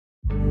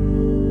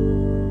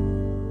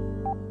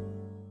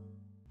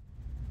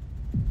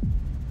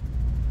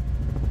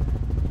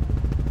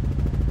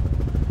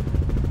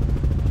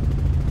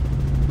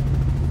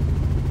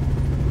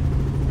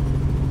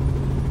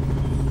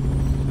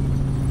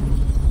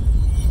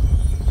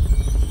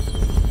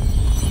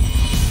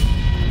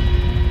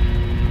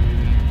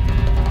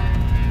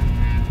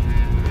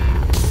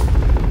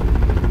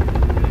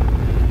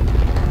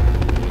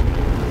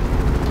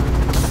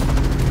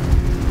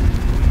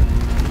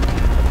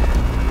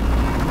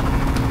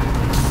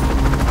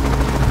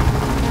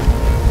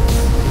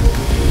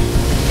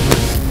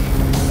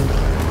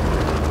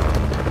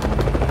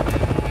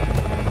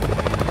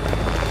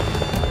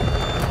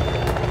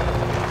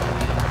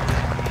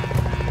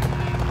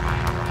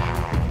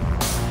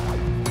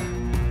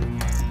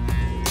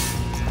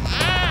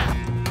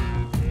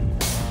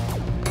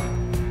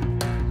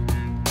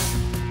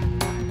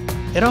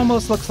It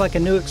almost looks like a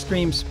new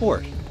extreme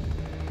sport.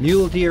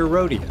 Mule deer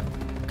rodeo,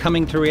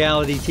 coming to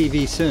reality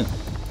TV soon.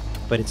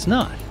 But it's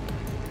not.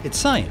 It's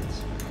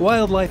science,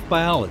 wildlife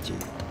biology.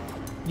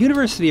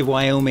 University of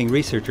Wyoming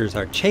researchers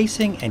are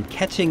chasing and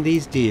catching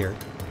these deer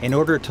in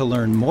order to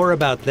learn more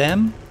about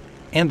them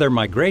and their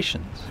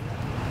migrations.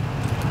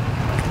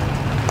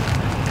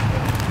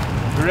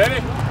 You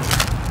ready?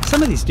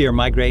 Some of these deer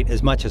migrate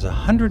as much as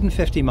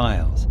 150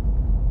 miles,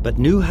 but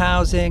new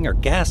housing or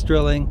gas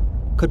drilling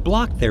could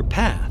block their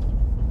path.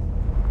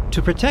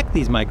 To protect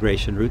these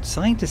migration routes,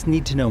 scientists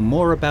need to know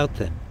more about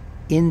them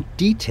in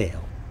detail,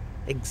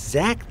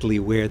 exactly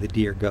where the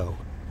deer go,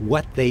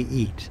 what they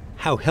eat,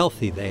 how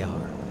healthy they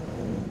are.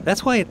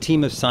 That's why a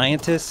team of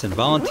scientists and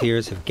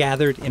volunteers have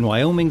gathered in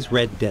Wyoming's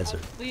Red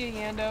Desert. Leah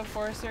Yando,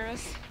 Forest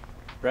Service.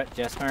 Brett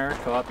Jessmeyer,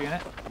 co-op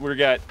unit. We've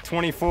got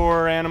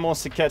 24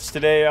 animals to catch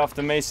today off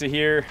the mesa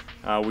here.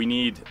 We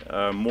need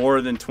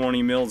more than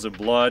 20 mils of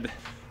blood.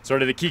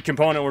 Sort of the key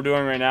component we're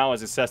doing right now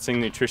is assessing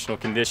nutritional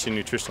condition,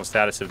 nutritional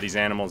status of these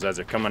animals as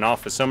they're coming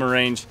off the summer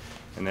range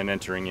and then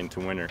entering into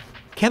winter.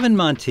 Kevin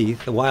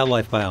Monteith, a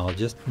wildlife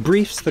biologist,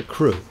 briefs the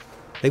crew.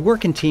 They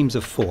work in teams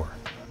of 4.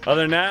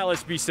 Other than that,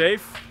 let's be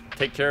safe,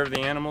 take care of the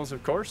animals,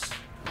 of course,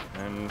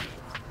 and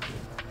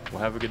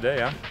we'll have a good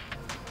day, huh?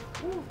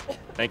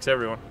 Thanks,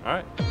 everyone. All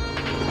right.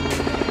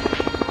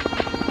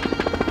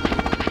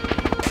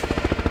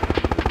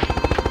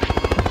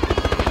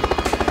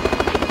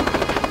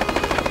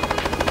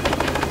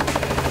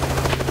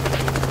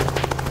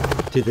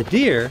 To the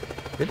deer,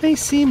 it may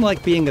seem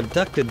like being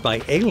abducted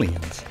by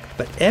aliens,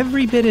 but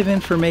every bit of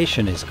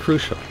information is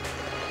crucial.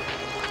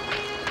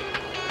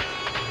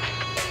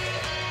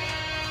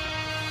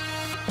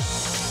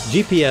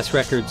 GPS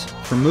records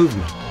for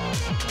movement.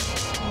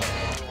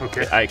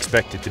 Okay. I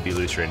expect it to be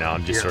loose right now.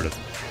 I'm just sort of,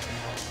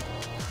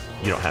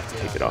 you don't have to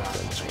take it off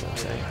then, is what I'm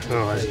saying.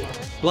 Oh, I see.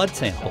 Blood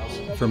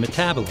samples for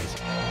metabolism.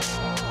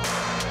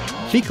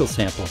 Fecal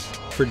samples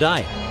for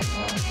diet.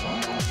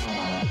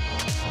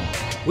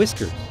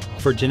 Whiskers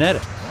for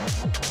genetics.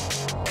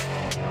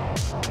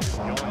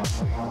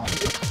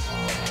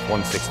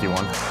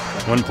 161.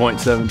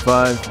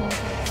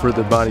 1.75 for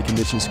the body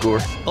condition score.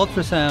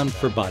 Ultrasound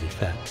for body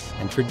fat.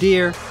 And for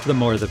deer, the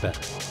more the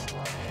better.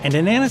 And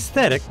an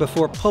anesthetic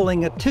before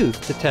pulling a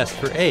tooth to test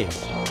for age.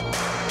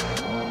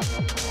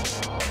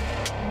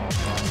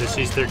 So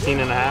she's 13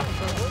 and a half.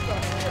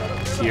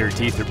 See, her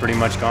teeth are pretty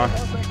much gone.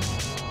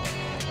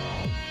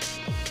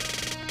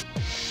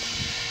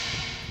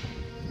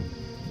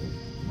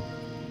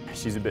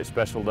 She's a bit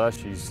special to us.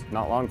 She's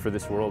not long for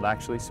this world,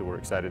 actually, so we're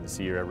excited to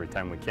see her every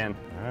time we can.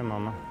 All right,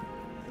 Mama.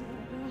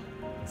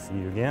 I'll see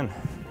you again.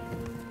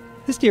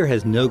 This deer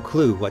has no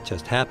clue what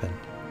just happened.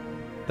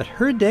 But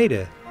her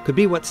data could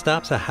be what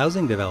stops a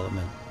housing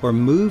development or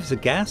moves a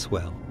gas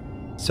well.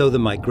 So the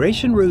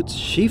migration routes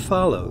she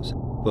follows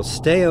will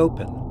stay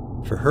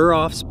open for her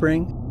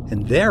offspring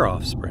and their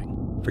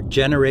offspring for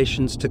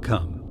generations to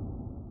come.